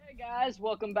guys?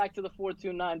 Welcome back to the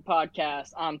 429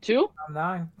 podcast. I'm 2. I'm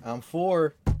 9. I'm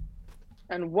 4.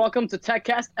 And welcome to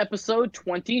Techcast episode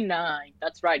 29.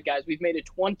 That's right, guys. We've made it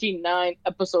 29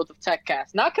 episodes of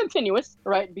Techcast. Not continuous,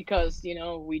 right? Because,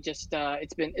 we just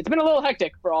it's been a little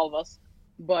hectic for all of us.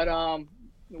 But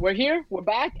we're here, we're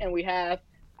back, and we have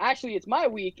actually it's my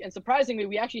week, and surprisingly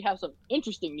we actually have some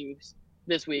interesting news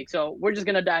this week. So we're just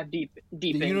gonna dive deep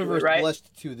The into universe it, right?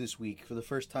 blessed 2 this week for the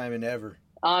first time in ever.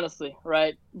 Honestly,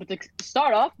 right? But to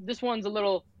start off, this one's a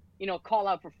little, call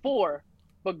out for 4.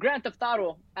 But Grand Theft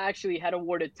Auto actually had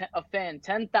awarded a fan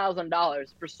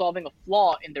 $10,000 for solving a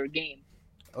flaw in their game.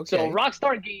 Okay. So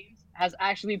Rockstar Games has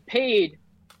actually paid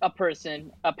a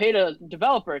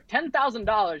developer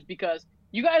 $10,000 because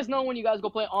you guys know when you guys go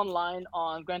play online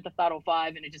on Grand Theft Auto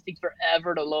 5 and it just takes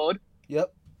forever to load.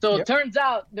 Yep. So It turns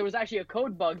out there was actually a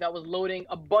code bug that was loading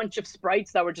a bunch of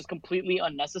sprites that were just completely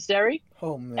unnecessary.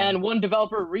 Oh, man. And one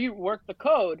developer reworked the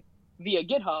code via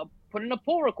GitHub, put in a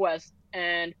pull request,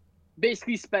 and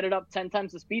basically sped it up 10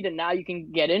 times the speed. And now you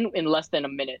can get in less than a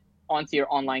minute onto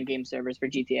your online game servers for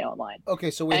GTA Online. Okay,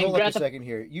 so wait, hold on a second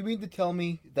here. You mean to tell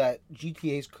me that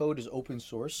GTA's code is open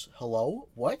source? Hello?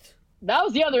 What? That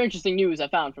was the other interesting news I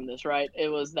found from this, right? It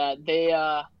was that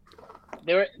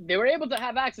they were able to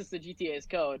have access to GTA's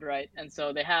code, right? And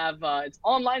so they have it's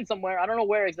online somewhere. I don't know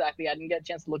where exactly. I didn't get a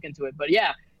chance to look into it, but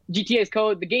yeah, GTA's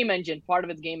code, the game engine, part of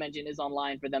its game engine is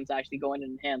online for them to actually go in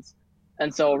and enhance.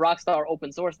 And so Rockstar open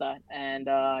sourced that, and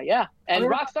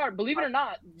Rockstar, believe it or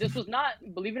not, this was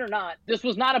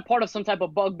not a part of some type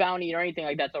of bug bounty or anything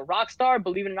like that. So Rockstar,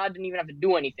 believe it or not, didn't even have to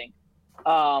do anything,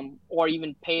 or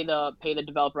even pay the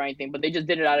developer or anything. But they just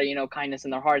did it out of kindness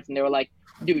in their hearts, and they were like,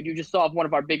 "Dude, you just solved one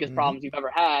of our biggest problems you've ever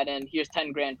had, and here's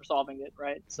 $10,000 for solving it."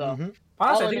 Right? So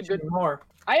Honestly, I think it should be more.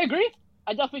 I agree.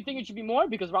 I definitely think it should be more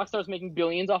because Rockstar's making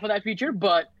billions off of that feature.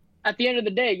 But at the end of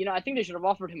the day, I think they should have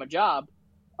offered him a job.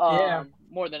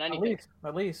 More than anything.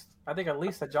 At least. I think at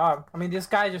least a job. I mean, this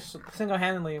guy just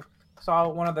single-handedly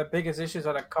solved one of the biggest issues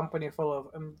that a company full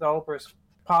of developers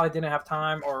probably didn't have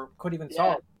time or could even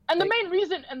solve. And the main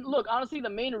reason, and look, honestly, the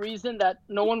main reason that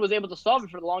no one was able to solve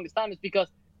it for the longest time is because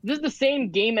this is the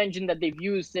same game engine that they've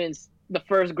used since the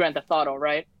first Grand Theft Auto,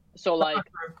 right? So, like,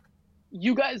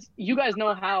 you guys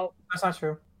know how... That's not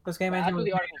true. This game engine was...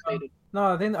 the article stated.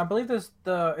 No, I believe it's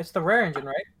the Rare engine,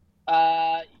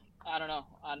 right? I don't know.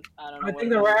 I don't know. I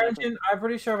think the Rare engine, I'm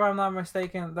pretty sure if I'm not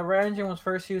mistaken, the Rare engine was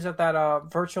first used at that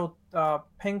virtual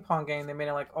ping pong game they made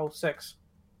in like 06.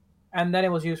 And then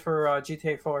it was used for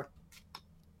GTA 4.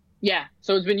 Yeah,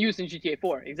 so it's been used in GTA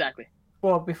 4, exactly.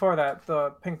 Well, before that,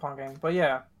 the ping pong game. But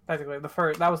yeah, technically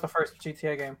that was the first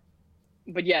GTA game.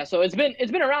 But yeah, so it's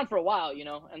been around for a while,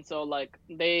 and so like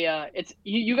they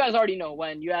you guys already know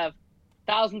when you have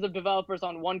thousands of developers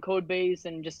on one code base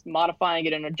and just modifying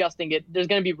it and adjusting it, there's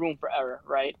going to be room for error,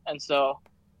 right? And so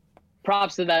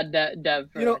props to that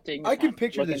dev for taking I can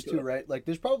picture this too, it. right? Like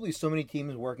there's probably so many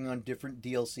teams working on different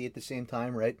DLC at the same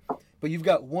time, right? But you've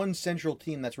got one central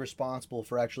team that's responsible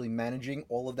for actually managing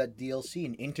all of that DLC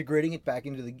and integrating it back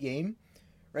into the game,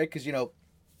 right? Because,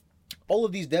 all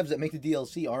of these devs that make the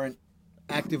DLC aren't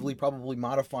actively probably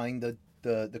modifying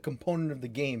the component of the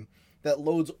game that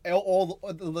loads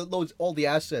all the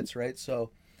assets, right? So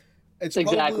it's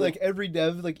probably like every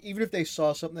dev, like even if they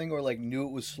saw something or like knew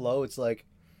it was slow, it's like,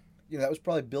 that was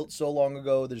probably built so long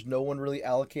ago. There's no one really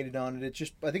allocated on it. It's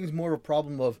just, I think it's more of a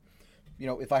problem of,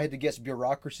 if I had to guess,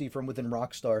 bureaucracy from within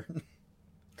Rockstar.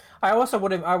 I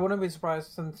wouldn't be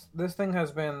surprised since this thing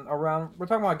has been around. We're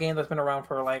talking about a game that's been around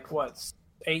for like what,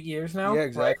 8 years now? Yeah,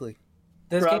 exactly.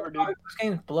 Right? This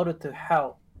game's bloated to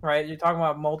hell. Right, you're talking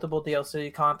about multiple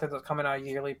DLC content that's coming out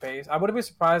yearly base. I wouldn't be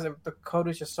surprised if the code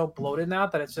is just so bloated now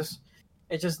that it's just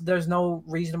there's no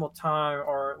reasonable time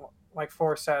or like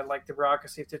Forrest said, like the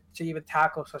bureaucracy to even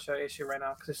tackle such an issue right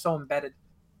now because it's so embedded.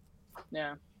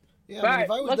 Yeah. Yeah, I mean,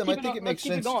 if I was them, I think it makes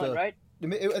sense right? I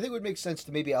think it would make sense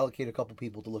to maybe allocate a couple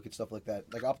people to look at stuff like that.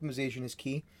 Like optimization is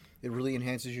key. It really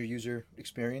enhances your user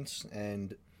experience,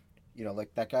 and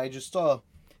like that guy just saw.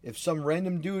 If some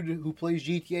random dude who plays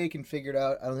GTA can figure it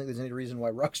out, I don't think there's any reason why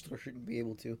Rockstar shouldn't be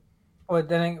able to.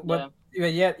 Well,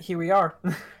 yet here we are.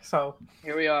 So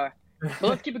here we are. But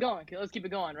let's keep it going.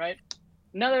 Right.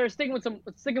 Another sticking with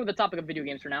the topic of video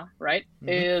games for now. Right. Mm-hmm.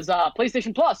 Is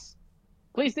PlayStation Plus.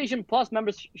 PlayStation Plus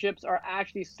memberships are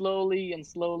actually slowly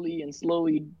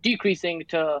decreasing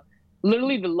to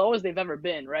literally the lowest they've ever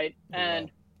been. Right. Yeah.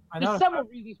 And there's several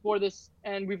reasons for this,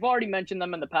 and we've already mentioned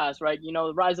them in the past, right?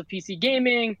 The rise of PC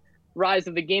gaming, rise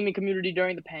of the gaming community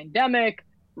during the pandemic,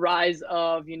 rise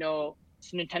of,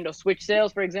 Nintendo Switch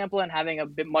sales, for example, and having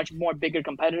a much more bigger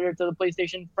competitor to the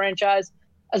PlayStation franchise,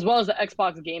 as well as the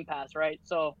Xbox Game Pass, right?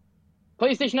 So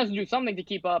PlayStation has to do something to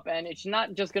keep up, and it's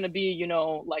not just going to be,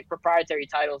 like proprietary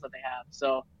titles that they have.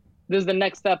 So this is the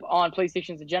next step on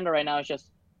PlayStation's agenda right now. It's just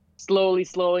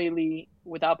slowly,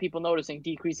 without people noticing,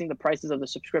 decreasing the prices of the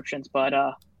subscriptions. But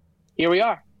here we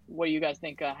are. What do you guys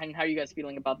think? And how are you guys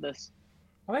feeling about this?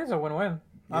 I think it's a win-win.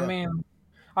 Yeah. I mean,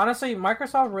 honestly,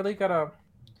 Microsoft really gotta.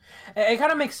 It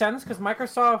kind of makes sense because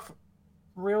Microsoft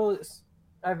real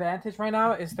advantage right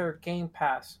now is their Game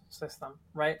Pass system,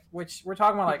 right? Which we're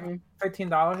talking about like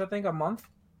 $15, I think, a month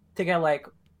to get like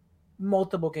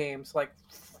multiple games, like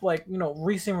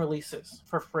recent releases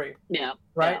for free. Yeah.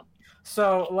 Right. Yeah.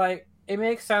 So like it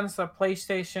makes sense that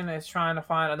PlayStation is trying to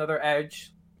find another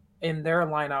edge in their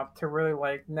lineup to really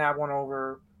like nab one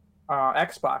over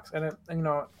Xbox, and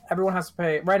everyone has to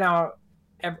pay right now.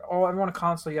 Everyone on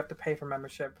console, you have to pay for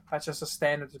membership. That's just a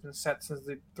standard that's been set since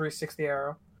the 360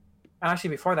 era. And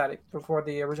actually before that, before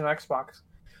the original Xbox.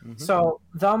 Mm-hmm. So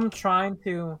them trying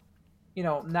to,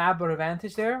 nab an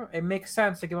advantage there, it makes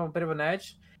sense to give them a bit of an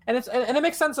edge. And it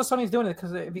makes sense that Sony's doing it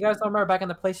because if you guys don't remember back in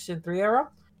the PlayStation 3 era,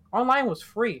 online was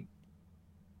free.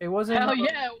 It wasn't. Hell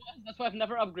yeah, it was. That's why I've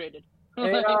never upgraded.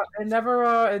 It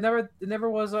never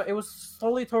was. It was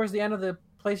slowly towards the end of the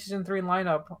PlayStation 3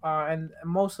 lineup, and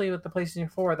mostly with the PlayStation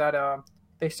 4 that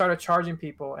they started charging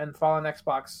people and following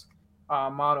Xbox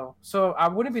model. So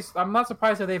I'm not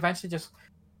surprised if they eventually just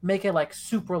make it like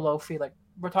super low fee. Like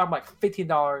we're talking like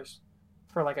 $15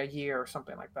 for like a year or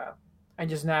something like that, and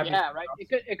just nab. Yeah, right.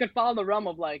 It could follow the realm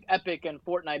of like Epic and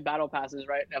Fortnite battle passes,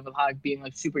 right? Of how being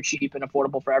like super cheap and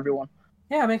affordable for everyone.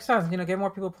 Yeah, it makes sense. Get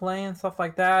more people playing stuff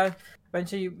like that.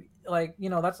 Eventually,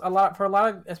 that's a lot for a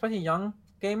lot of especially young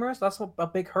gamers. That's a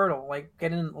big hurdle. Like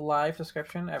getting a live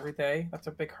subscription every day. That's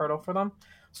a big hurdle for them.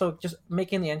 So just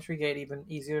making the entry gate even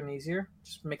easier and easier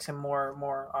just makes it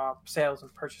more sales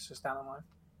and purchases down the line.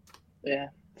 Yeah.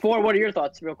 What are your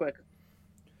thoughts, real quick?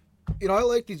 I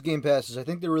like these Game Passes. I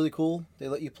think they're really cool. They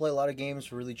let you play a lot of games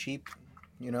for really cheap.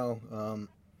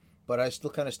 But I still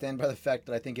kind of stand by the fact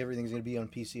that I think everything's going to be on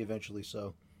PC eventually.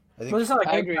 So I think it's not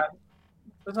I agree.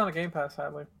 It's not a Game Pass,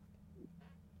 sadly.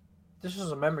 This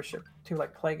is a membership to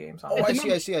like play games. Oh, I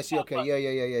see. Okay,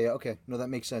 yeah. Okay, no, that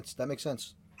makes sense.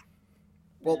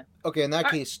 Well, okay, in that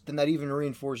case, then that even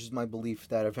reinforces my belief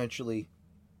that eventually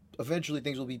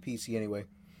things will be PC anyway.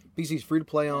 PC's free to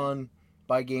play on,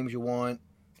 buy games you want.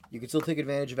 You can still take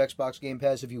advantage of Xbox Game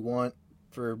Pass if you want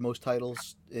for most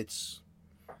titles. It's,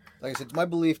 like I said, it's my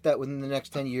belief that within the next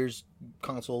 10 years,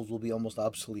 consoles will be almost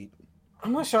obsolete.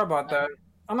 I'm not sure about that.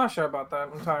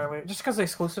 Entirely. Just because of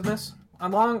exclusiveness.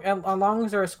 As long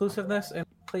as there's exclusiveness in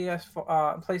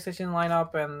PlayStation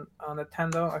lineup and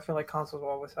Nintendo, I feel like consoles will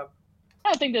always have.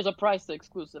 I think there's a price to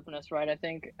exclusiveness, right? I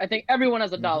think everyone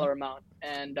has a dollar amount,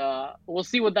 and we'll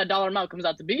see what that dollar amount comes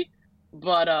out to be.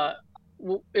 But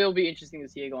it'll be interesting to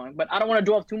see it going. But I don't want to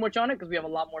dwell too much on it because we have a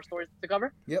lot more stories to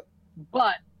cover. Yep.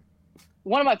 But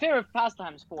one of my favorite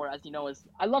pastimes as you know, is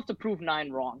I love to prove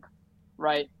 9 wrong,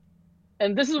 right?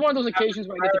 And this is one of those occasions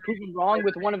where I get to prove him wrong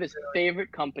with one of his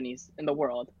favorite companies in the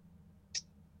world.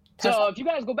 So if you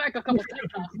guys go back a couple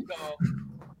Techcasts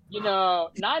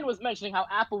ago, 9 was mentioning how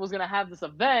Apple was going to have this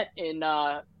event in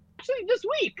actually this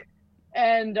week.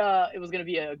 And it was going to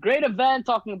be a great event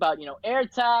talking about,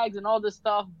 AirTags and all this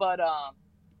stuff. But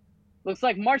looks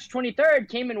like March 23rd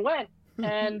came and went.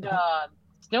 And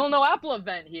still no Apple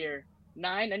event here.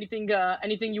 9,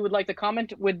 anything you would like to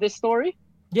comment with this story?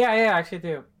 Yeah, I actually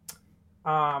do.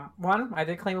 One, I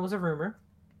did claim it was a rumor.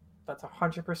 That's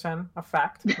 100% a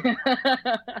fact. And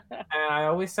I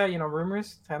always say,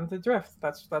 rumors tend to drift.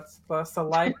 That's the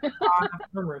life of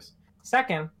rumors.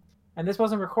 Second, and this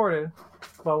wasn't recorded,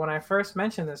 but when I first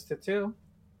mentioned this to Tu,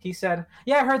 he said,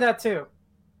 "Yeah, I heard that too."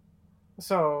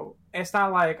 So it's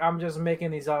not like I'm just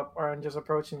making these up or I'm just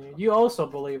approaching you. You also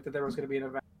believed that there was going to be an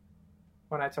event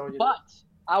when I told you. But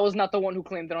I was not the one who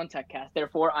claimed it on Techcast.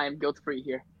 Therefore, I am guilt-free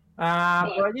here. But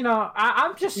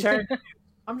I'm just sharing.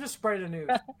 I'm just spreading the news.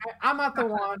 I'm not the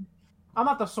one. I'm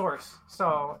not the source.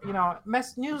 So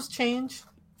news change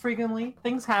frequently.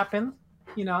 Things happen.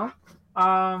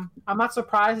 I'm not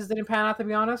surprised it didn't pan out, to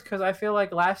be honest, because I feel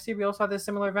like last year we also had this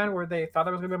similar event where they thought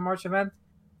there was going to be a March event,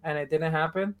 and it didn't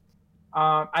happen.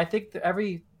 I think that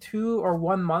every 2 or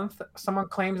 1 month, someone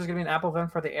claims there's going to be an Apple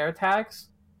event for the AirTags,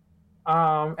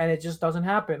 and it just doesn't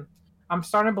happen. I'm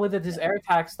starting to believe that this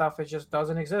AirTag stuff just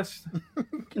doesn't exist.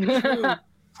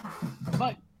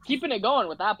 But keeping it going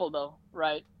with Apple, though,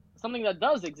 right? Something that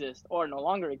does exist or no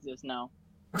longer exists now.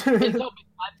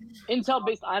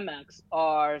 Intel-based iMacs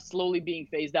are slowly being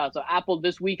phased out. So Apple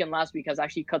this week and last week has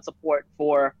actually cut support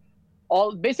for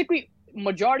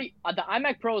majority. The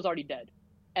iMac Pro is already dead.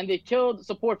 and they killed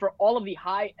support for all of the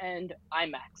high-end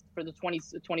iMacs for the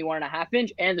 21.5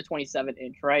 inch and the 27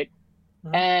 inch, right?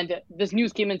 Mhm. And this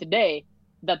news came in today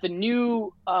that the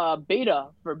new beta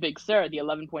for Big Sur, the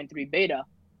 11.3 beta,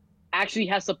 actually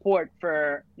has support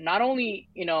for not only,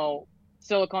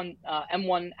 silicon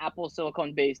M1 Apple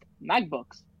silicon-based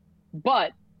MacBooks,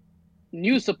 but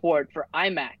new support for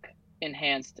iMac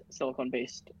enhanced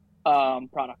silicon-based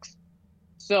products.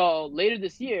 So later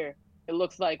this year, it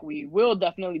looks like we will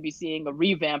definitely be seeing a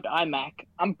revamped iMac.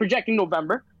 I'm projecting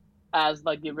November as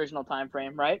like the original time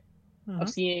frame, right? Mhm. Of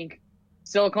seeing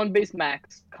silicon-based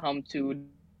Macs come to.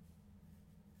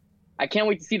 I can't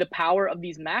wait to see the power of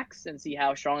these Macs and see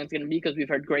how strong it's going to be, because we've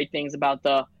heard great things about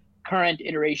the current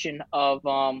iteration of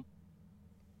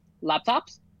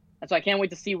laptops. And so I can't wait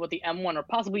to see what the M1 or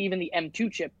possibly even the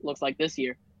M2 chip looks like this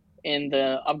year in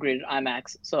the upgraded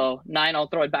iMacs. So, Nine, I'll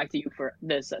throw it back to you for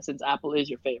this, since Apple is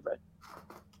your favorite.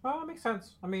 Well, it makes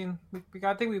sense. I mean,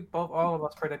 I think all of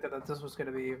us predicted that this was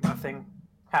going to be a thing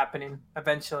happening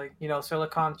eventually.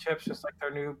 Silicon chips, just like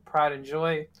their new pride and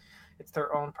joy. It's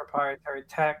their own proprietary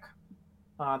tech.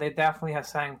 They definitely have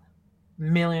sank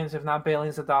millions, if not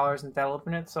billions, of dollars in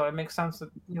developing it. So it makes sense that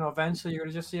eventually you're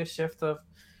going to just see a shift of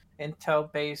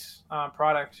Intel-based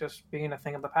products just being a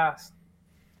thing of the past.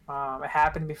 It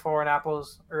happened before in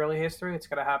Apple's early history. It's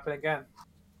going to happen again.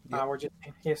 Yep. We're just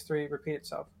seeing history repeat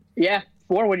itself. Yeah,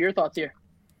 what are your thoughts here?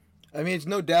 I mean, it's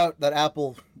no doubt that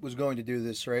Apple was going to do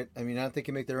this, right? I mean, now that they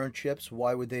can make their own chips,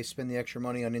 why would they spend the extra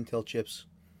money on Intel chips?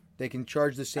 They can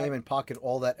charge the same and pocket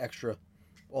all that extra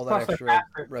Plus,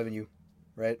 revenue,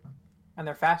 right? And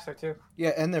they're faster too.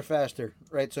 Yeah, and they're faster,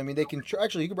 right? So I mean, they can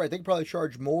actually they can probably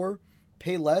charge more,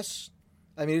 pay less.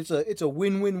 I mean, it's a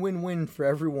win-win-win-win for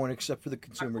everyone except for the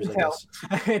consumers, I guess.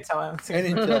 Intel.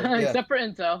 And Intel, yeah. Except for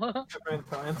Intel.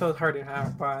 Intel's hurting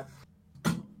now, but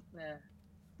Yeah.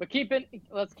 But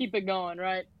let's keep it going,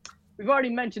 right? We've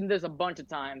already mentioned this a bunch of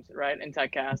times, right, in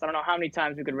Techcast. I don't know how many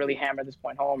times we could really hammer this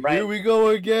point home, right? Here we go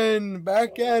again,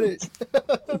 back at it.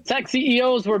 Tech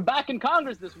CEOs were back in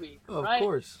Congress this week, right? Of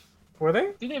course. were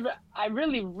they? I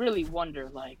really, really wonder,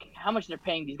 like, how much they're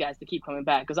paying these guys to keep coming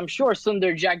back. Because I'm sure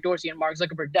Sundar, Jack Dorsey, and Mark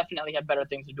Zuckerberg definitely have better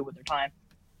things to do with their time.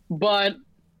 But,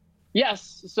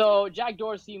 yes, so Jack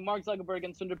Dorsey, Mark Zuckerberg,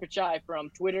 and Sundar Pichai from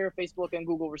Twitter, Facebook, and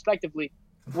Google, respectively,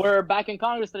 were back in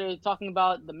Congress today talking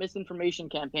about the misinformation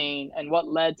campaign and what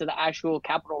led to the actual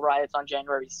Capitol riots on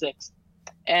January 6th,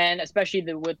 and especially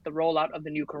with the rollout of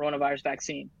the new coronavirus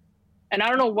vaccine. And I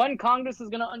don't know when Congress is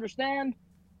going to understand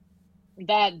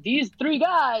that these three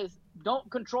guys don't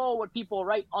control what people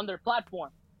write on their platform.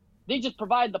 They just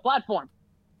provide the platform.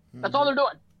 That's all they're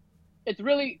doing. It's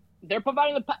really, they're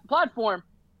providing the platform.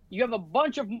 You have a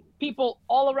bunch of people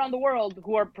all around the world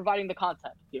who are providing the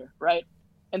content here, right?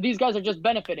 And these guys are just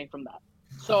benefiting from that.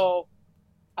 So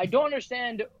I don't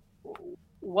understand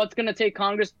what's going to take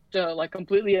Congress to like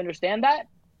completely understand that.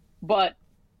 But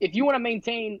if you want to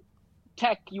maintain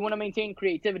tech, you want to maintain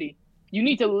creativity, you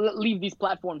need to leave these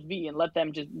platforms be and let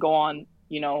them just go on,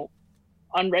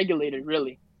 unregulated,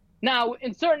 really. Now,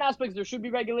 in certain aspects, there should be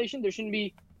regulation. There shouldn't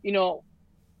be,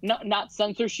 not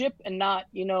censorship, and not,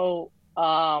 in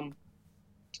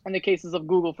the cases of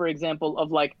Google, for example,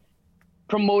 of like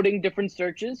promoting different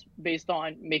searches based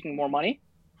on making more money.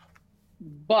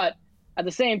 But at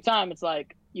the same time, it's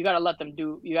like, you got to let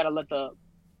the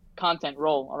content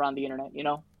roll around the internet,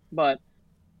 But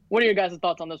what are your guys'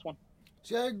 thoughts on this one?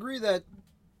 See, I agree that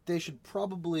they should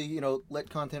probably, let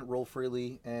content roll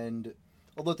freely. And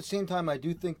although at the same time, I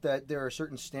do think that there are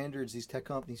certain standards these tech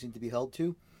companies need to be held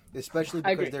to, especially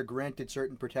because they're granted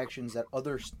certain protections that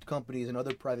other companies and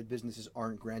other private businesses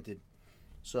aren't granted.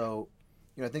 So,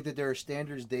 I think that there are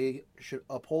standards they should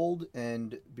uphold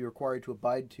and be required to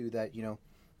abide to that,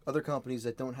 other companies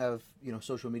that don't have,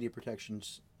 social media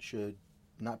protections should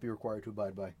not be required to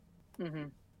abide by. Mm-hmm.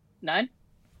 Nine?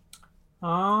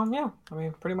 Yeah. I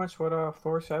mean, pretty much what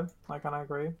Thor said. Like, and I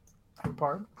agree in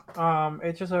part.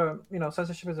 It's just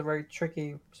censorship is a very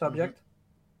tricky subject.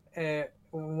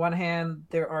 On one hand,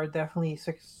 there are definitely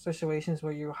situations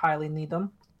where you highly need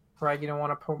them, right? You don't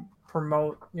want to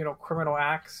promote, criminal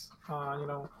acts,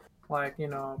 like,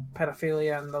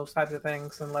 pedophilia and those types of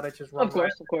things, and let it just run. Of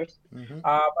course. Mm-hmm. But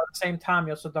at the same time,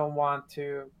 you also don't want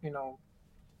to,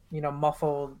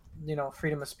 muffle,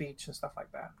 freedom of speech and stuff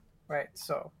like that, right?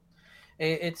 So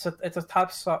it's a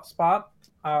tough spot.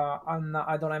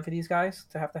 I don't envy these guys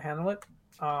to have to handle it,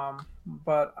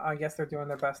 but I guess they're doing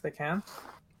their best they can.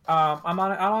 I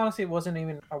honestly wasn't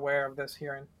even aware of this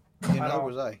hearing. Yeah, neither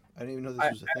was I. I didn't even know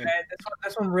this was a thing.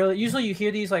 This one really. Usually, you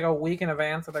hear these like a week in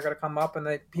advance that they're gonna come up, and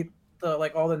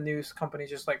all the news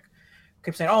companies just like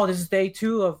keep saying, "Oh, this is day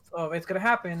 2 of it's gonna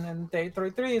happen, and day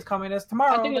 33 is coming as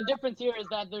tomorrow." I think the difference here is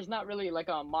that there's not really like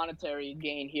a monetary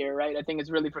gain here, right? I think it's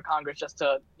really for Congress just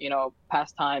to,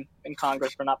 pass time in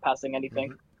Congress for not passing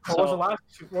anything. What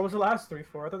was the last 3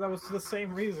 for? I thought that was the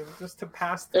same reason, just to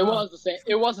pass time.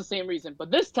 It was the same reason, but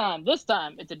this time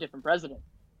it's a different president,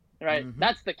 right?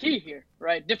 That's the key here,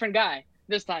 right? Different guy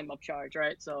this time up charge,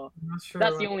 right? So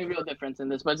that's the only real difference in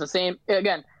this. But it's the same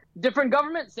again. Different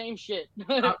government, same shit. It's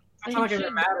not like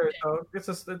it matters though.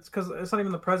 It's because it's not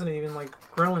even the president even like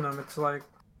grilling them. It's like,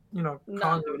 no,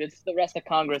 dude, it's the rest of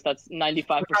Congress that's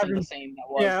 95% the same that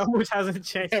was. Yeah, which hasn't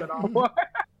changed at all.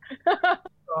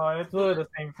 It's really the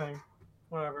same thing.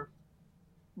 Whatever.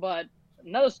 But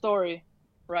another story,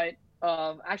 right,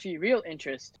 of actually real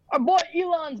interest. Our boy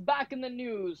Elon's back in the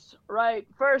news, right?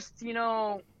 First,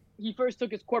 he first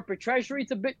took his corporate treasury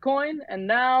to Bitcoin, and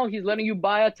now he's letting you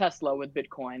buy a Tesla with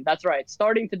Bitcoin. That's right.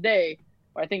 Starting today,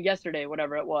 or I think yesterday,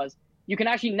 whatever it was, you can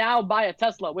actually now buy a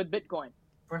Tesla with Bitcoin.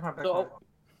 Where's my Bitcoin?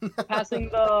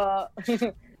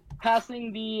 So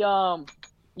passing the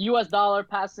US dollar,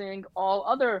 passing all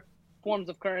other forms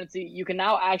of currency, you can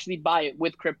now actually buy it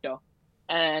with crypto.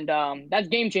 And that's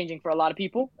game changing for a lot of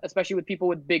people, especially with people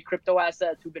with big crypto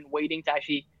assets who've been waiting to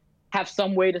actually have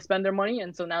some way to spend their money.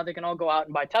 And so now they can all go out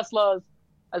and buy Teslas,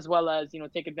 as well as,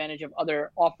 take advantage of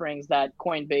other offerings that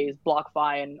Coinbase,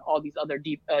 BlockFi, and all these other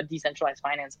decentralized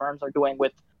finance firms are doing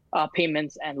with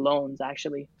payments and loans,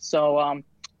 actually. So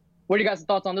what are you guys'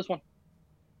 thoughts on this one?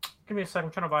 Give me a second.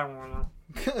 I'm trying to buy one now.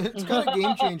 It's kind of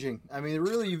game changing. I mean,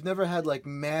 really, you've never had like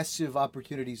massive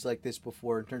opportunities like this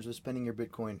before in terms of spending your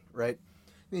Bitcoin, right?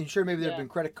 I mean, sure, maybe there have been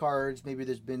credit cards, maybe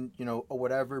there's been, or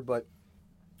whatever, but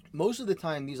most of the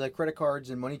time, these like credit cards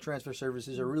and money transfer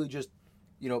services are really just,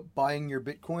 buying your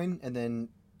Bitcoin and then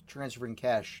transferring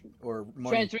cash or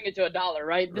money. Transferring it to $1,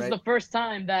 right? This is the first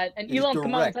time that, and Elon's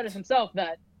come out and said it himself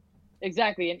that,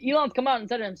 exactly, and Elon's come out and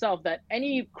said it himself that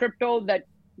any crypto that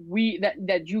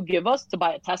you give us to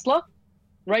buy a Tesla,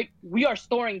 right? We are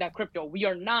storing that crypto. We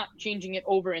are not changing it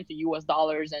over into US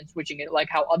dollars and switching it like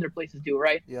how other places do,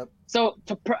 right? Yep. So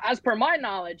as per my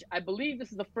knowledge, I believe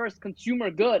this is the first consumer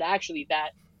good actually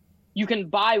that you can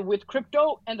buy with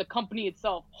crypto and the company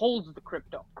itself holds the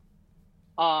crypto.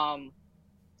 So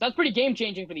that's pretty game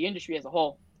changing for the industry as a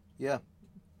whole. Yeah.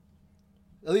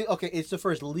 Okay, it's the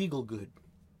first legal good.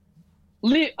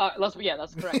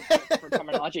 That's correct for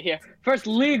terminology here. First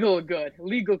legal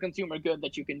consumer good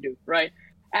that you can do, right?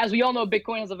 As we all know,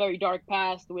 Bitcoin has a very dark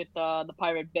past with the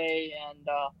Pirate Bay and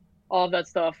all of that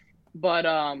stuff. But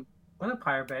wasn't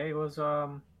Pirate Bay? It was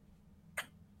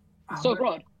Silk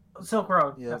Road. Silk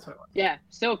Road. Yeah. That's what it was. Yeah,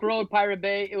 Silk Road, Pirate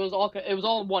Bay. It was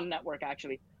all one network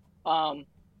actually. And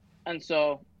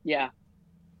so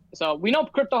so we know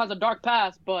crypto has a dark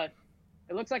past, but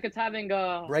it looks like it's having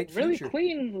a bright really future.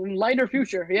 clean, lighter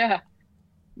future. Yeah.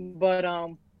 But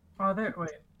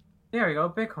there you go,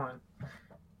 Bitcoin.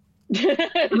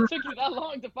 It took you that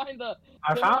long to find the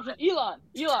option. Elon,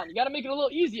 you got to make it a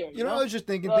little easier. You know, I was just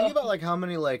thinking about like how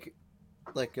many like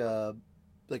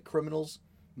criminals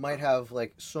might have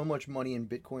like so much money in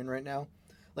Bitcoin right now.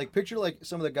 Like picture like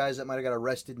some of the guys that might have got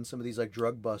arrested in some of these like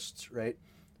drug busts, right?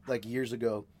 Like years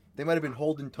ago, they might have been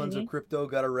holding tons of crypto,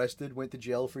 got arrested, went to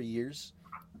jail for years.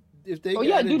 If they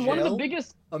got in jail, one of the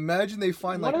biggest. Imagine they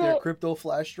find like their crypto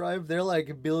flash drive. They're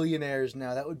like billionaires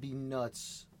now. That would be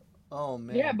nuts. Oh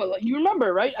man. Yeah, but like, you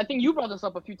remember, right? I think you brought this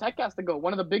up a few Techcasts ago.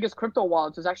 One of the biggest crypto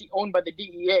wallets is actually owned by the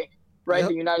DEA, right?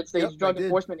 The United States Drug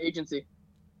Enforcement Agency,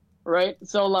 right?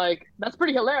 So like that's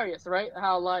pretty hilarious, right?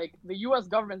 How like the U.S.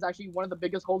 government's actually one of the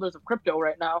biggest holders of crypto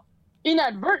right now,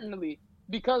 inadvertently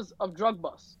because of drug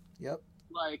busts. Yep.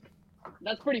 Like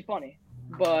that's pretty funny.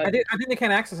 But I think they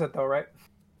can't access it though, right?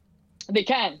 They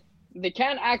can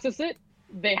access it.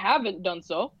 They haven't done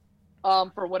so.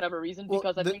 For whatever reason,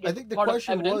 because I think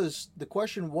the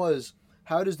question was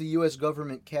how does the U.S.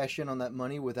 government cash in on that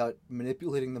money without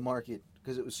manipulating the market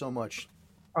because it was so much.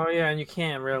 Oh yeah, and you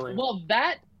can't really. Well,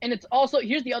 that and it's also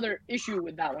here's the other issue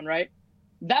with that one, right?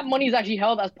 That money is actually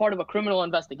held as part of a criminal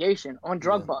investigation on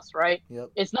drug busts, right?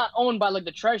 Yep. It's not owned by like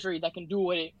the Treasury that can do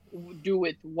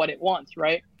with what it wants,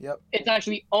 right? Yep. It's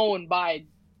actually owned by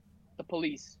the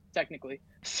police, technically.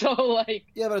 So like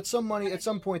but at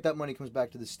some point that money comes back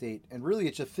to the state, and really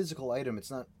it's a physical item. It's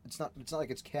not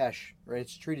like it's cash, right?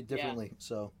 It's treated differently.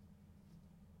 So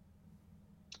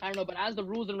I don't know, but as the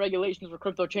rules and regulations for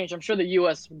crypto change, I'm sure the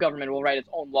U.S. government will write its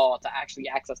own law to actually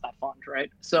access that fund,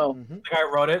 right? So the guy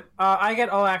wrote it. I get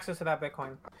all access to that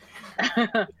Bitcoin.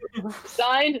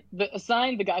 Signed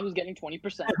the guy who's getting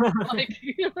 20%.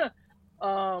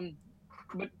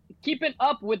 But keeping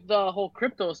up with the whole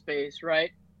crypto space, right?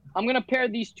 I'm going to pair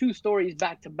these two stories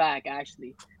back to back,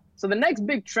 actually. So the next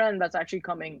big trend that's actually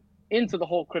coming into the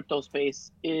whole crypto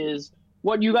space is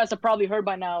what you guys have probably heard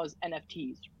by now is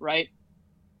NFTs, right?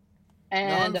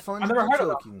 And Non-fungible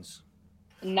tokens.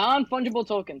 Non-fungible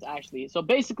tokens, actually. So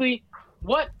basically,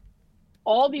 what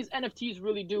all these NFTs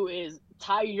really do is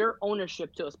tie your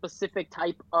ownership to a specific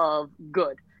type of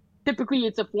good. Typically,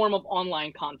 it's a form of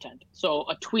online content. So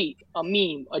a tweet, a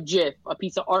meme, a GIF, a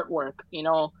piece of artwork,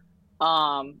 any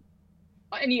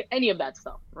of that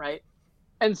stuff, right?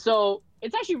 And so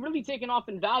it's actually really taken off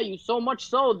in value, so much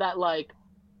so that like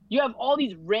you have all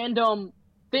these random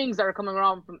things that are coming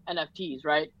around from NFTs,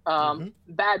 right?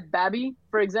 Bad Babby,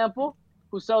 for example,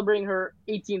 who's celebrating her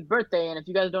 18th birthday, and if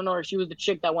you guys don't know her, she was the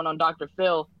chick that went on Dr.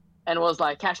 Phil and was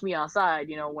like, "Cash me outside,"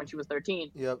 when she was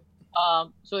 13. Yep.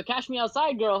 So the Cash Me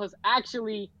Outside girl is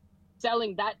actually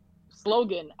selling that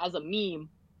slogan as a meme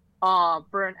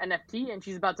for an NFT, and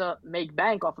she's about to make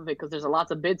bank off of it because there's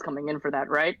lots of bids coming in for that,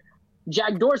 right?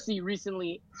 Jack Dorsey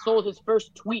recently sold his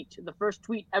first tweet, the first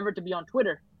tweet ever to be on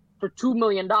Twitter, for $2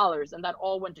 million, and that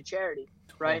all went to charity,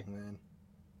 right? Oh, man.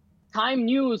 Time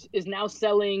News is now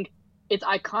selling its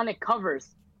iconic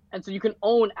covers, and so you can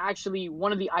own actually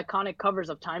one of the iconic covers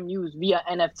of Time News via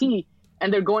NFT,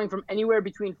 and they're going from anywhere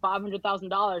between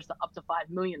 $500,000 to up to $5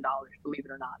 million, believe it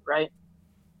or not, right?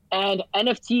 And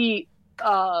NFT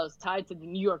tied to the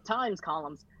New York Times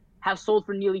columns have sold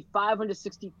for nearly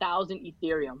 560,000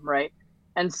 Ethereum, right?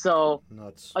 And so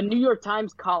Nuts. a New York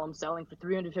Times column selling for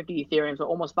 350 Ethereum, so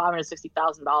almost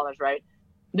 $560,000, right?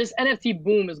 This NFT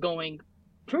boom is going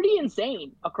pretty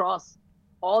insane across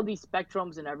all these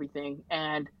spectrums and everything.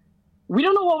 And we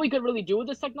don't know what we could really do with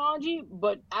this technology,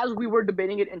 but as we were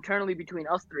debating it internally between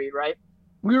us three, right,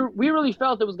 we really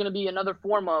felt it was going to be another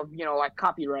form of, like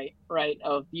copyright, right?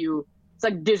 It's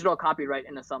like digital copyright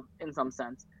in some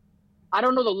sense. I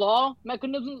don't know the law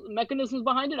mechanisms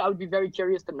behind it. I would be very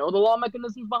curious to know the law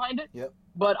mechanisms behind it. Yep.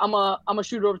 But I'm a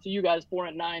shoot over to you guys 4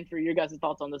 and 9 for your guys'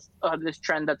 thoughts on this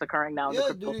trend that's occurring now.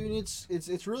 Yeah, dude, I mean,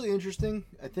 it's really interesting.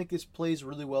 I think this plays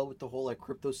really well with the whole like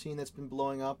crypto scene that's been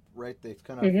blowing up, right? It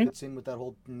kind of fits in with that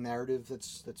whole narrative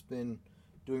that's been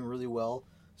doing really well.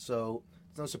 So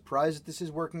it's no surprise that this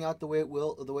is working out the way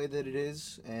that it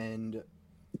is, and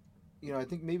I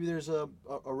think maybe there's a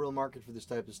real market for this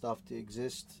type of stuff to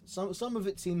exist. Some of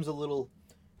it seems a little,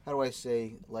 how do I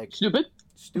say, like stupid,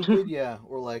 yeah,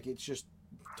 or like it's just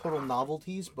total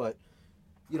novelties. But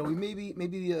we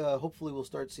maybe hopefully we'll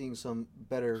start seeing some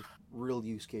better real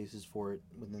use cases for it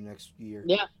within the next year.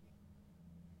 Yeah,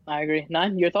 I agree.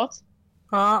 9, your thoughts?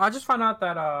 I just found out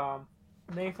that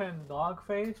Nathan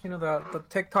Dogface, the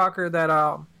TikToker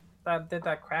that did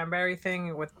that cranberry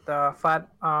thing with the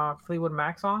Fleetwood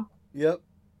Mac song. Yep.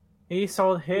 He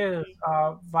sold his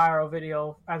viral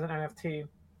video as an NFT,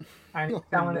 and he's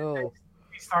selling it.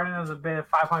 He started as a bid of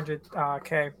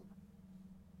 500K.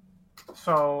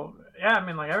 So yeah, I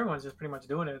mean, like everyone's just pretty much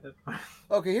doing it at this point.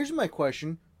 Okay, here's my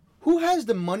question: who has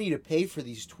the money to pay for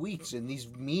these tweets and these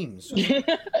memes?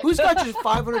 Who's got just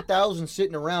 500,000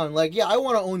 sitting around? Like, yeah, I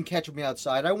want to own "Catch Me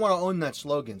Outside." I want to own that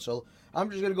slogan, so I'm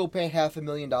just gonna go pay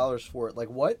 $500,000 for it. Like,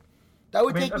 what? That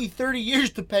would take me 30 years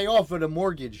to pay off with a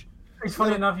mortgage. It's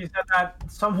funny enough you said that.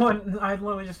 I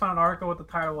literally just found an article with the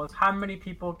title was "How many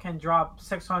people can drop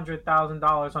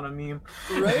 $600,000 on a meme?"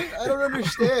 Right? I don't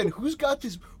understand. Who's got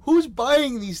this? Who's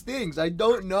buying these things? I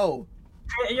don't know.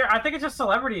 Yeah, I think it's just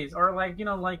celebrities or like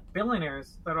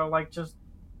billionaires that are like just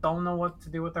don't know what to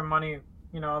do with their money.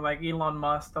 Like Elon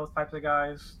Musk, those types of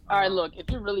guys. All right, look, if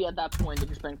you're really at that point that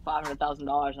you're spending $500,000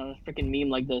 on a freaking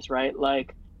meme like this, right?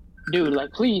 Like, dude,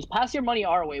 like, please pass your money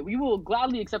our way. We will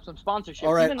gladly accept some sponsorship.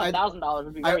 All right, even $1,000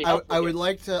 would be very helpful.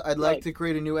 I'd like to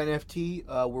create a new NFT.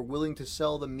 We're willing to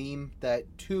sell the meme that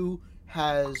 2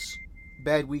 has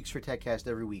bad weeks for Techcast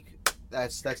every week.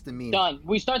 That's the meme. Done.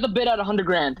 We start the bid at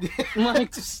 $100,000.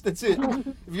 Like, that's it.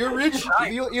 If you're rich,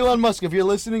 Elon Musk, if you're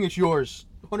listening, it's yours.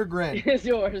 $100,000.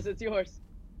 It's yours.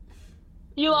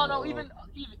 Elon,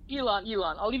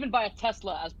 Elon, I'll even buy a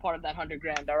Tesla as part of that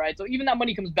 $100,000. All right, so even that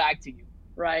money comes back to you.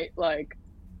 Right, like,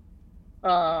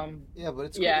 yeah,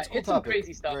 but it's cool some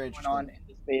crazy stuff going on in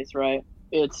this space, right?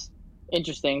 It's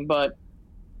interesting, but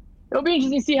it'll be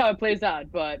interesting to see how it plays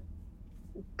out. But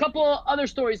a couple other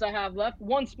stories I have left.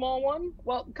 One small one,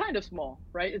 well, kind of small,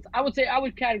 right? I would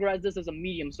categorize this as a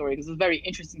medium story because it's very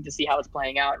interesting to see how it's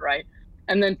playing out, right?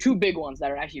 And then 2 big ones that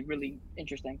are actually really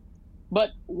interesting.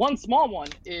 But one small one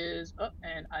is,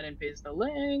 and I didn't paste the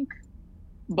link,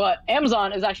 but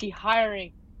Amazon is actually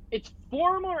hiring its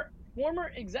former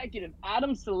executive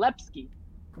Adam Selipsky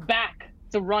back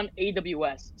to run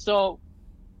AWS. So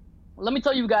let me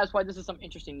tell you guys why this is some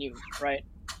interesting news, right?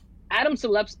 Adam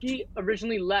Selipsky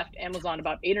originally left Amazon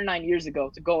about 8 or 9 years ago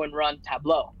to go and run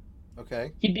Tableau.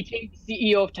 Okay. He became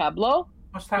CEO of Tableau.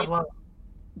 What's Tableau?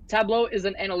 Tableau is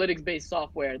an analytics-based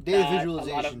software. Data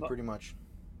visualization, pretty much.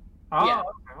 Oh, Yeah.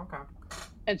 okay.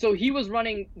 And so he was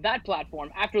running that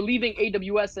platform after leaving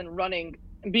AWS and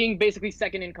being basically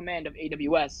second in command of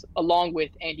AWS, along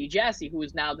with Andy Jassy, who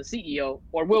is now the CEO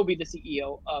or will be the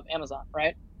CEO of Amazon,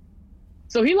 right?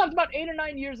 So he left about 8 or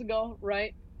 9 years ago,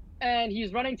 right? And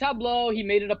he's running Tableau. He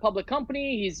made it a public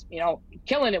company. He's,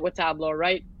 killing it with Tableau,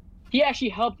 right? He actually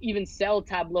helped even sell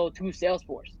Tableau to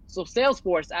Salesforce. So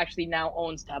Salesforce actually now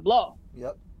owns Tableau.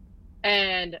 Yep.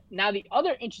 And now the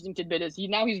other interesting tidbit is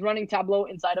he's running Tableau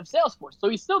inside of Salesforce. So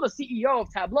he's still the CEO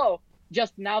of Tableau,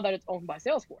 just now that it's owned by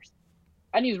Salesforce.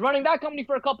 And he's running that company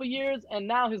for a couple of years. And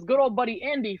now his good old buddy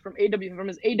Andy from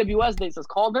his AWS days has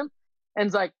called him and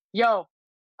is like, yo,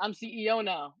 I'm CEO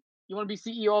now. You want to be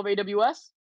CEO of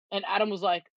AWS? And Adam was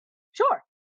like, sure.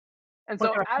 And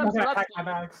so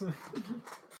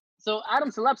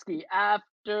Adam Selipsky,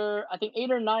 after I think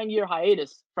 8 or 9 year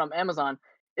hiatus from Amazon,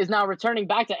 is now returning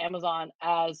back to Amazon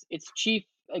as its chief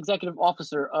executive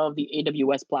officer of the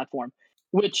AWS platform,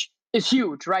 which is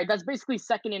huge, right? That's basically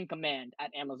second in command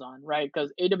at Amazon, right?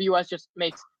 Because AWS just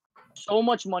makes so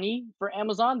much money for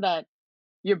Amazon that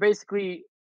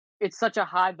it's such a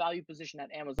high value position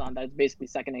at Amazon that it's basically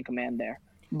second in command there.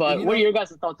 But what are your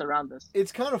guys' thoughts around this?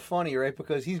 It's kind of funny, right?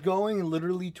 Because he's going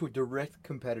literally to a direct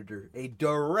competitor. You're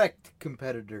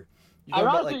talking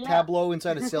about like Tableau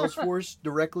inside of Salesforce,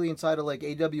 directly inside of like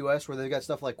AWS, where they've got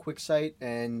stuff like QuickSight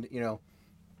and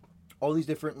all these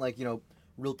different like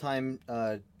real-time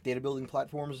data building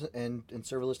platforms and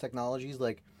serverless technologies.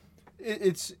 Like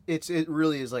it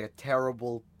really is like a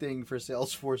terrible thing for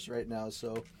Salesforce right now.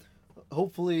 So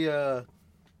hopefully, I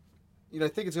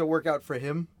think it's gonna work out for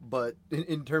him. But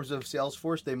in terms of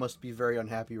Salesforce, they must be very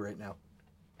unhappy right now.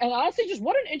 And honestly, just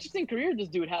what an interesting career this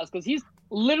dude has, because he's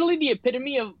literally the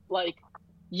epitome of like,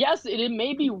 yes, it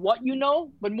may be what you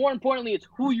know, but more importantly, it's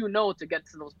who you know to get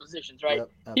to those positions, right? Yep,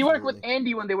 he worked with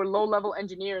Andy when they were low-level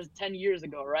engineers 10 years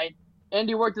ago, right?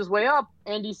 Andy worked his way up.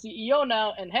 Andy's CEO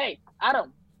now, and hey,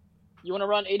 Adam, you want to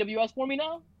run AWS for me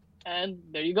now? And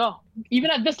there you go.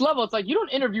 Even at this level, it's like you don't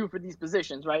interview for these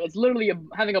positions, right? It's literally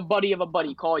having a buddy of a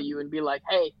buddy call you and be like,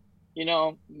 hey,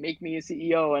 make me a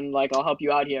CEO and like I'll help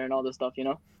you out here and all this stuff,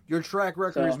 Your track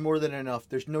record is more than enough.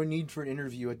 There's no need for an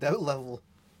interview at that level.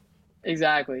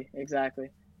 Exactly.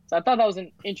 So I thought that was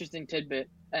an interesting tidbit,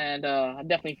 and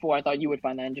definitely I thought you would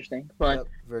find that interesting. But yep,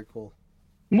 very cool.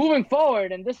 Moving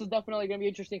forward, and this is definitely going to be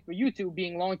interesting for you two,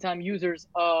 being longtime users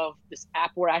of this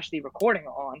app we're actually recording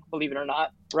on, believe it or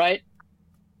not, right?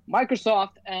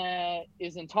 Microsoft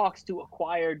is in talks to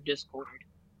acquire Discord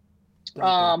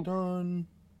for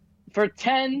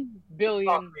 $10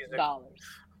 billion.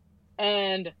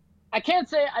 And I can't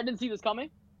say I didn't see this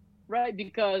coming, right?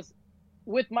 Because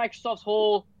with Microsoft's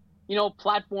whole,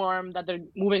 platform that they're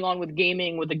moving on with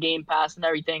gaming, with the Game Pass and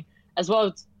everything, as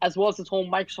well as this whole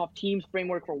Microsoft Teams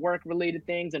framework for work-related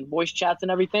things and voice chats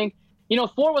and everything.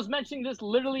 Thor was mentioning this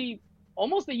literally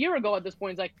almost a year ago at this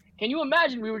point. It's like, can you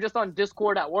imagine we were just on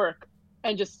Discord at work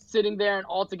and just sitting there and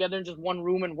all together in just one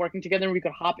room and working together and we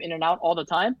could hop in and out all the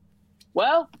time?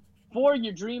 Well, Thor,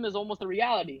 your dream is almost a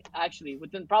reality, actually,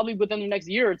 within the next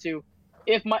year or two.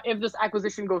 If this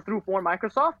acquisition goes through for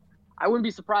Microsoft, I wouldn't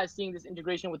be surprised seeing this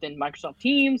integration within Microsoft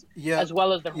Teams, as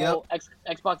well as their whole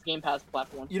Xbox Game Pass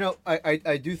platform.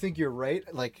 I do think you're right.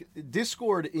 Like,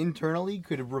 Discord internally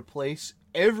could replace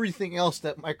everything else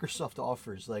that Microsoft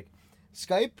offers. Like,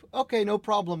 Skype, okay, no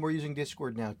problem, we're using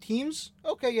Discord now. Teams,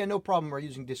 okay, yeah, no problem, we're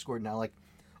using Discord now. Like,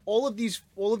 all of these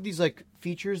like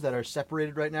features that are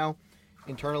separated right now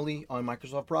internally on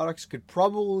Microsoft products could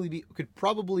probably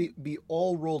be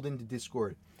all rolled into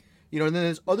Discord. And then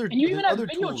there's other tools. And you even have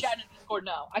video chat in Discord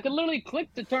now. I can literally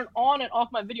click to turn on and off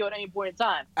my video at any point in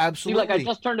time. Absolutely. See, like I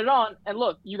just turned it on, and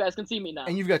look, you guys can see me now.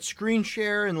 And you've got screen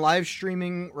share and live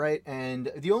streaming, right? And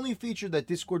the only feature that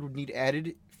Discord would need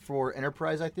added for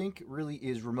enterprise, I think, really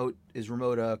is remote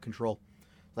control.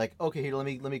 Like, okay, here, let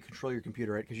me control your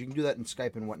computer, right? Because you can do that in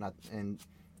Skype and whatnot, and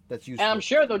that's useful. And I'm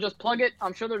sure they'll just plug it.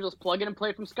 I'm sure they'll just plug it and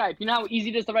play from Skype. You know how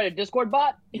easy it is to write a Discord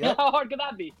bot? You know how hard could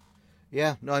that be?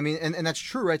 Yeah, no, I mean, and that's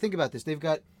true, right? Think about this. They've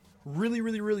got really,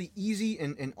 really, really easy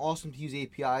and awesome to use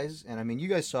APIs. And I mean, you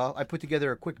guys saw, I put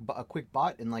together a quick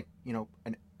bot in like,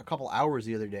 a couple hours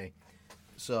the other day.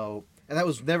 So, and that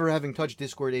was never having touched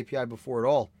Discord API before at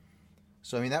all.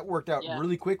 So, I mean, that worked out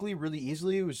really quickly, really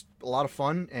easily. It was a lot of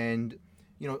fun. And,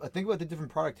 think about the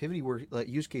different productivity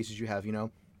use cases you have,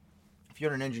 If you're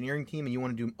on an engineering team and you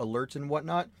want to do alerts and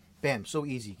whatnot, bam, so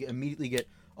easy. You immediately get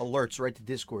alerts right to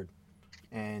Discord.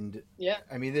 And Yeah.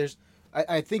 I mean,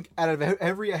 I think out of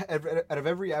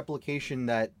every application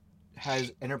that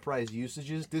has enterprise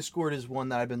usages, Discord is one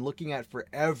that I've been looking at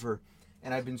forever,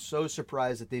 and I've been so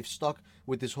surprised that they've stuck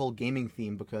with this whole gaming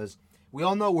theme, because we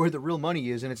all know where the real money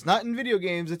is, and it's not in video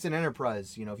games, it's in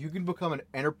enterprise. You know, if you can become an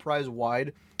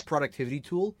enterprise-wide productivity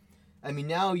tool, I mean,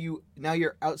 now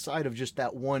you're outside of just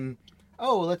that one.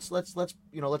 Oh,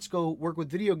 let's go work with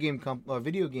video games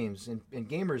and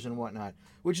gamers and whatnot,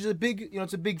 which is a big,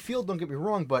 it's a big field. Don't get me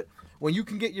wrong, but when you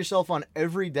can get yourself on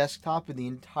every desktop in the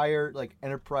entire like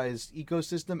enterprise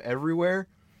ecosystem everywhere,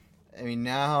 I mean,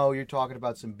 now you're talking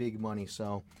about some big money.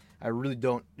 So I really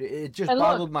don't. It just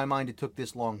boggled my mind it took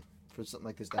this long for something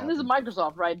like this to happen. And this is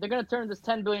Microsoft, right? They're going to turn this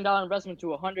 $10 billion investment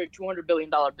to a $200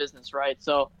 billion business, right?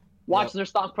 So watch their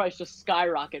stock price just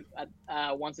skyrocket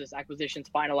once this acquisition's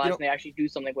finalized and they actually do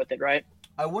something with it, right?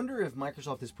 I wonder if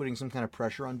Microsoft is putting some kind of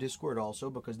pressure on Discord also,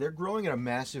 because they're growing at a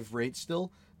massive rate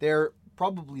still. They're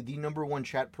probably the number one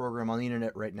chat program on the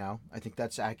internet right now. I think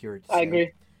that's accurate to say. I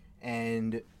agree.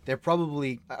 And they're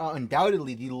probably,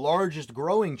 undoubtedly, the largest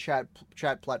growing chat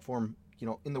platform,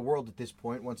 in the world at this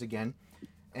point, once again.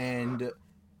 And,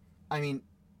 I mean,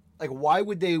 like, why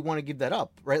would they want to give that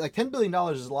up, right? Like, $10 billion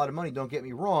is a lot of money, don't get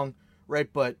me wrong, right?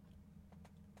 But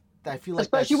I feel like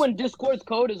especially when Discord's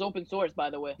code is open source, by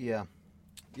the way. Yeah.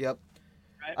 Yep.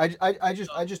 Right? I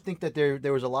just think that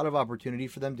there was a lot of opportunity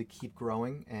for them to keep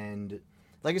growing, and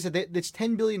like I said, it's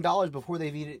 $10 billion before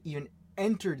they've even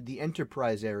entered the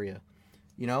enterprise area,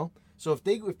 So if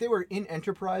they were in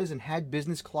enterprise and had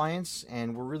business clients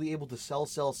and were really able to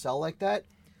sell like that,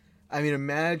 I mean,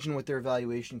 imagine what their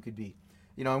valuation could be,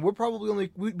 And we'd probably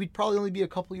only be a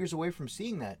couple years away from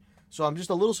seeing that. So I'm just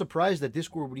a little surprised that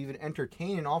Discord would even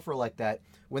entertain an offer like that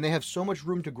when they have so much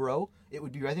room to grow. It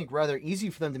would be, I think, rather easy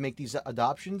for them to make these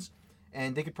adoptions,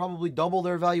 and they could probably double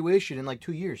their valuation in like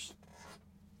 2 years.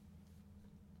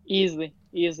 Easily.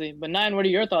 But Nine, what are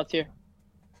your thoughts here?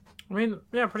 I mean,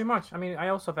 yeah, pretty much. I mean, I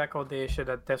also echoed the issue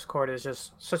that Discord is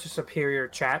just such a superior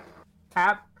chat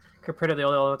app compared to the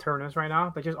other alternatives right now.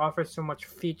 They just offer so much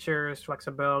features,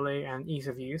 flexibility, and ease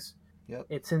of use. Yep.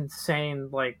 It's insane,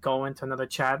 like, go into another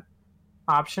chat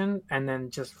option and then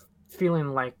just feeling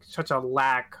like such a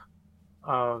lack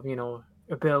of,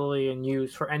 ability and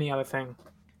use for any other thing.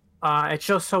 It's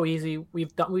just so easy.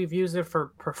 We've used it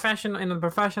for in a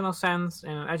professional sense,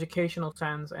 in an educational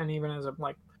sense, and even as a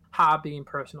hobby and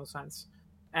personal sense,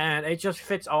 and it just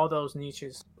fits all those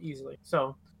niches easily.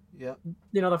 So, yeah,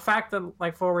 the fact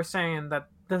that for we're saying that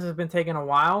this has been taking a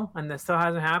while and this still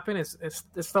hasn't happened is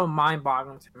still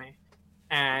mind-boggling to me.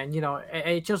 And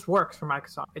it just works for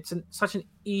Microsoft. It's such an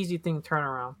easy thing to turn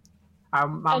around.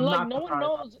 I'm not no one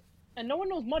knows. And no one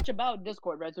knows much about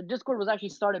Discord, right? So Discord was actually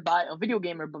started by a video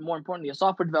gamer, but more importantly, a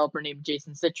software developer named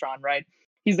Jason Citron, right?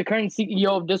 He's the current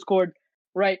CEO of Discord,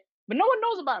 right? But no one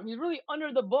knows about him. He's really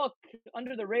under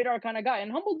the radar kind of guy,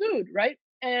 and humble dude, right?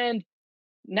 And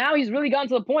now he's really gotten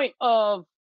to the point of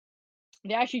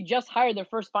they actually just hired their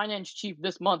first finance chief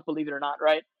this month, believe it or not,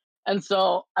 right? And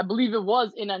so I believe it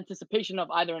was in anticipation of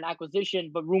either an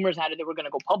acquisition, but rumors had it they were going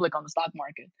to go public on the stock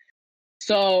market.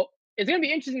 So it's going to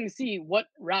be interesting to see what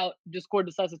route Discord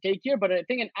decides to take here. But I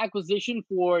think an acquisition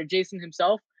for Jason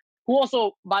himself, who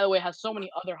also, by the way, has so many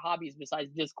other hobbies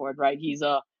besides Discord, right? He's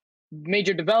a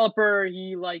major developer.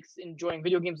 He likes enjoying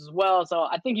video games as well. So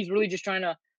I think he's really just trying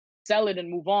to sell it and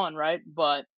move on, right?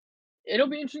 But it'll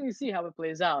be interesting to see how it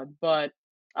plays out. But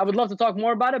I would love to talk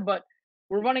more about it, but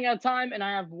we're running out of time, and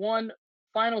I have one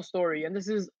final story. And this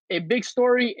is a big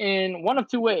story in one of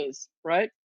two ways, right?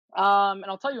 And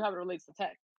I'll tell you how it relates to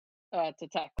tech.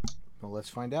 Well, let's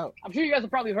find out. I'm sure you guys have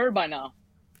probably heard by now,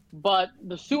 but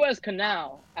the Suez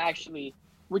Canal, actually,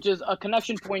 which is a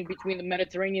connection point between the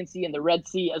Mediterranean Sea and the Red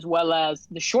Sea, as well as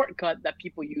the shortcut that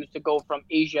people use to go from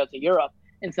Asia to Europe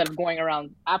instead of going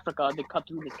around Africa, they cut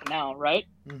through this canal, right?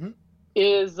 Mm-hmm.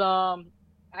 Is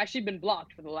actually been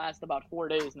blocked for the last about 4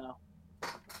 days now.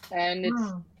 And it's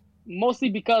mostly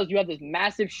because you have this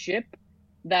massive ship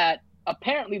that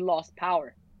apparently lost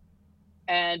power.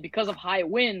 And because of high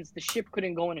winds, the ship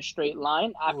couldn't go in a straight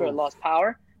line after it lost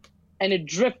power. And it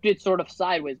drifted sort of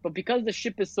sideways. But because the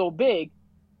ship is so big,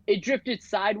 it drifted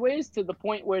sideways to the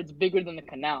point where it's bigger than the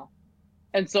canal.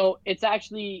 And so it's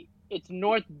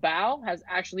north bow has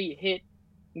actually hit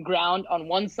ground on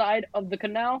one side of the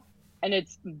canal, and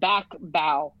its back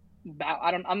bow,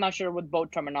 I'm not sure with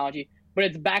boat terminology, but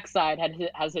its backside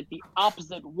has hit the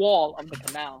opposite wall of the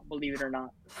canal, believe it or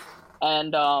not.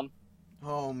 And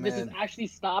oh man, this has actually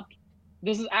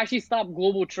stopped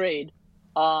global trade,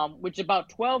 which about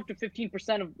 12 to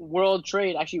 15% of world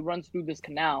trade actually runs through this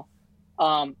canal.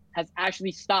 has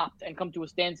actually stopped and come to a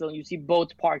standstill, and you see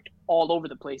boats parked all over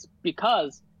the place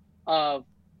because of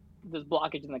this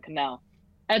blockage in the canal.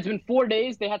 And it's been 4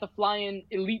 days. They had to fly in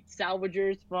elite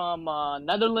salvagers from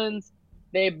Netherlands.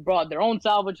 They brought their own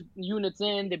salvage units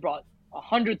in. They brought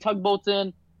 100 tugboats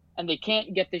in, and they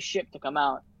can't get this ship to come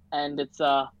out. And it's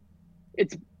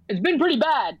been pretty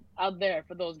bad out there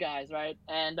for those guys, right?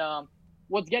 And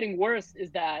what's getting worse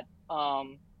is that a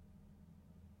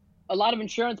lot of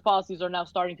insurance policies are now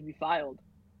starting to be filed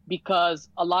because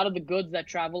a lot of the goods that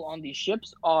travel on these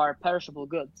ships are perishable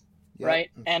goods, right?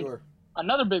 And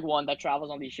another big one that travels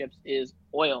on these ships is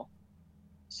oil.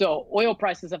 So oil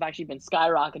prices have actually been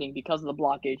skyrocketing because of the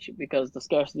blockage, because the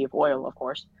scarcity of oil, of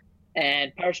course.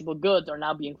 And perishable goods are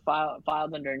now being filed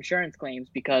under insurance claims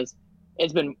because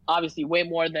it's been obviously way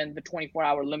more than the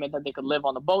 24-hour limit that they could live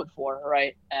on the boat for,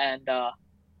 right? And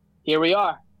here we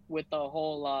are with the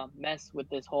whole mess with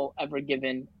this whole Ever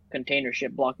Given container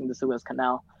ship blocking the Suez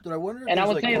Canal. Dude, I wonder if there's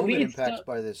like COVID impacts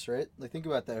by this, right? Like, think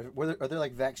about that. Are there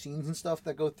like vaccines and stuff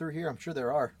that go through here? I'm sure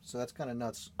there are. So that's kind of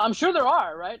nuts. I'm sure there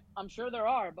are, right? I'm sure there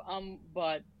are,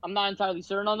 but I'm not entirely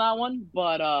certain on that one.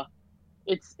 But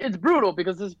it's brutal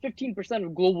because there's 15%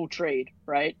 of global trade,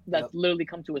 right? That's literally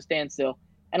come to a standstill.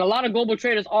 And a lot of global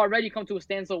trade has already come to a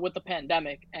standstill with the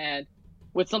pandemic. And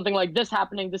with something like this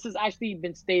happening, this has actually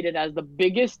been stated as the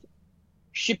biggest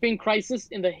shipping crisis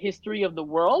in the history of the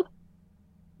world.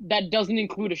 That doesn't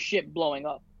include a ship blowing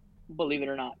up, believe it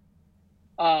or not.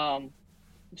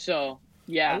 So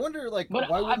yeah. I wonder, like,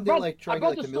 why wouldn't they like try to get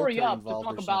like the military involved or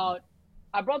something?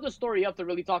 I brought the story up to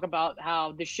really talk about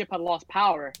how the ship had lost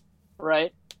power,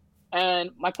 right?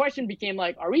 And my question became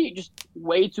like, are we just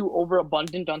way too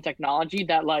overabundant on technology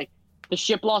that like the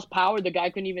ship lost power, the guy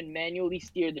couldn't even manually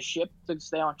steer the ship to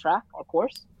stay on track or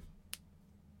course?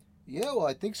 Yeah, well,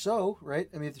 I think so, right?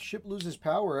 I mean, if the ship loses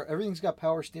power, everything's got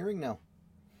power steering now.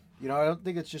 You know, I don't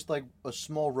think it's just like a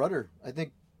small rudder. I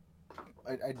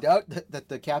doubt that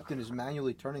the captain is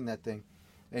manually turning that thing.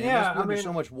 And it must be under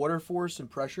so much water force and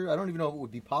pressure. I don't even know if it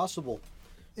would be possible.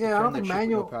 Yeah, I don't think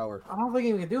manual power. I don't think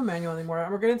you can do manual anymore.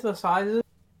 We're getting to the sizes,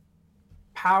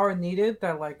 power needed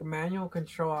that like manual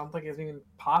control. I don't think is even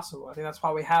possible. I think that's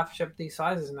why we have shipped these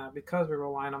sizes now, because we're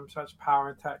relying on such power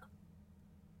and tech.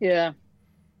 Yeah,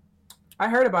 I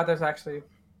heard about this actually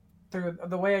through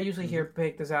the way I usually hear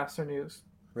big disaster news.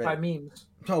 Right. By memes.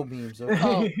 Oh, memes.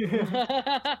 Okay.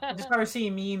 I just started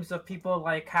seeing memes of people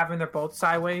like having their boats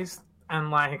sideways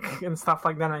and like and stuff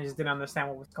like that. And I just didn't understand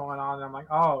what was going on. And I'm like,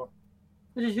 oh,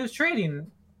 he was trading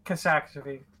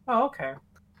catastrophe. Oh, okay.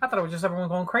 I thought it was just everyone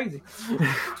going crazy.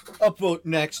 Upvote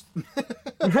next.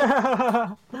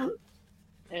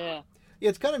 Yeah. Yeah,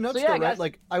 it's kind of nuts, though, right?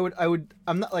 Like,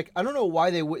 I'm not like, I don't know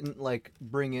why they wouldn't like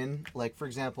bring in, like, for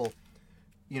example,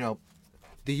 you know,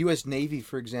 the U.S. Navy,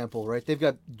 for example, right? They've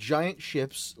got giant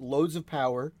ships, loads of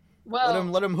power. Well,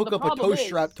 let them hook up a tow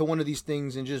strap to one of these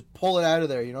things and just pull it out of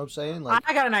there. You know what I'm saying? Like,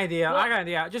 I got an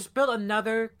idea. Just build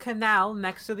another canal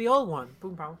next to the old one.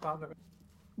 Boom, boom, boom.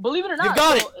 Believe it or not, you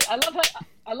got it.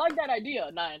 I like that idea,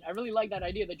 Nine. I really like that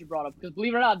idea that you brought up because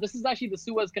believe it or not, this is actually the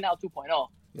Suez Canal 2.0.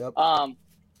 Yep.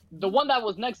 The one that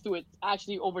was next to it,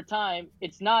 actually, over time,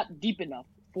 it's not deep enough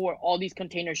for all these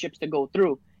container ships to go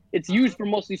through. It's used for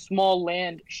mostly small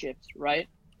land ships, right?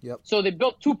 Yep. So they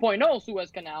built 2.0 Suez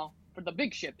Canal for the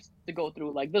big ships to go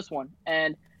through, like this one.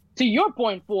 And to your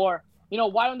point for,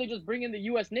 why don't they just bring in the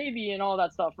U.S. Navy and all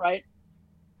that stuff, right?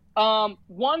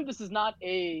 One, this is not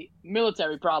a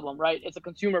military problem, right? It's a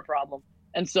consumer problem.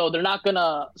 And so they're not going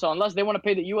to, so unless they want to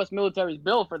pay the U.S. military's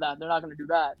bill for that, they're not going to do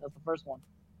that. That's the first one.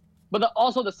 But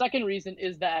also the second reason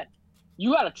is that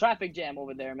you got a traffic jam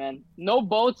over there, man. No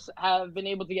boats have been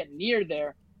able to get near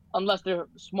there unless they're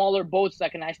smaller boats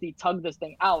that can actually tug this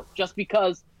thing out, just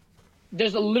because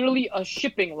there's literally a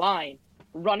shipping line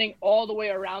running all the way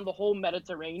around the whole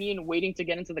Mediterranean waiting to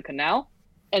get into the canal.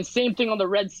 And same thing on the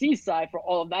Red Sea side for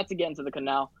all of that to get into the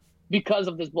canal because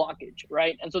of this blockage,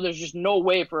 right? And so there's just no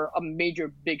way for a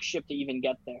major big ship to even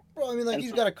get there. Well, I mean, like,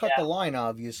 he's got to cut the line,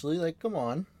 obviously. Like, come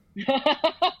on.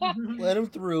 Let him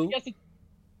through.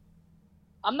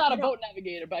 I'm not a boat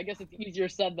navigator, but I guess it's easier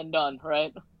said than done,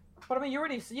 right? But I mean, you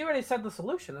already said the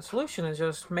solution. The solution is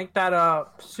just make that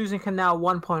Suez Canal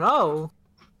 1.0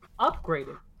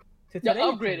 upgraded.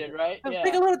 Upgraded, right? Yeah.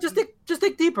 Dig a little, just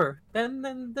dig deeper.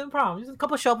 Then problem. Just a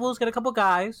couple of shovels, get a couple of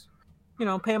guys, pay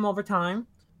them overtime.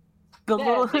 They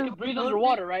can breathe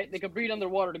underwater, right? They can breathe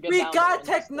underwater to get down. We got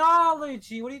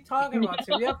technology. What are you talking about?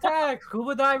 We have tech.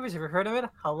 Scuba divers. Have you heard of it?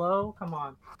 Hello? Come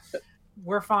on.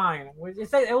 We're fine.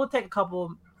 It will take a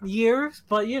couple years,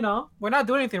 but we're not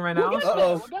doing anything right now.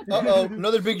 Uh-oh.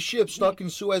 Another big ship stuck in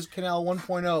Suez Canal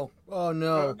 1.0. Oh,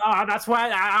 no. That's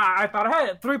why I thought I had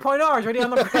it. 3.0 is already on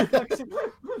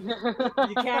the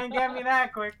You can't get me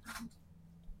that quick.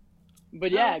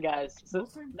 But yeah, guys, so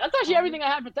that's actually everything I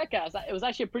had for Techcast. It was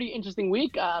actually a pretty interesting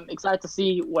week. I'm excited to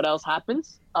see what else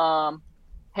happens.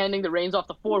 Handing the reins off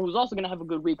to 4, who's also going to have a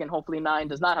good week, and hopefully 9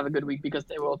 does not have a good week because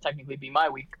it will technically be my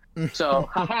week. So,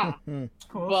 haha.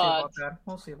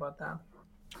 We'll see about that.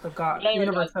 But God,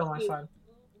 universe on my side.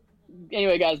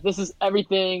 Anyway, guys, this is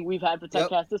everything we've had for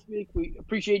Techcast this week. We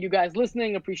appreciate you guys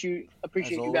listening. Appreciate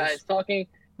you guys talking,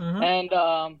 and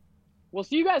we'll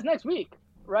see you guys next week.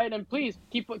 Right, and please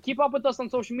keep up with us on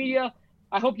social media.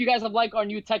 I hope you guys have liked our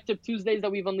new Tech Tip Tuesdays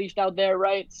that we've unleashed out there,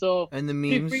 right? So and the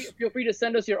memes. Feel free to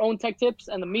send us your own tech tips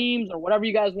and the memes or whatever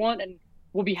you guys want, and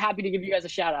we'll be happy to give you guys a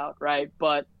shout out, right?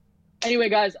 But anyway,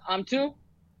 guys, I'm 2.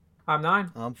 I'm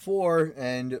 9. I'm 4,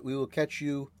 and we will catch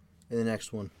you in the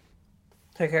next one.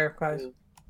 Take care, guys.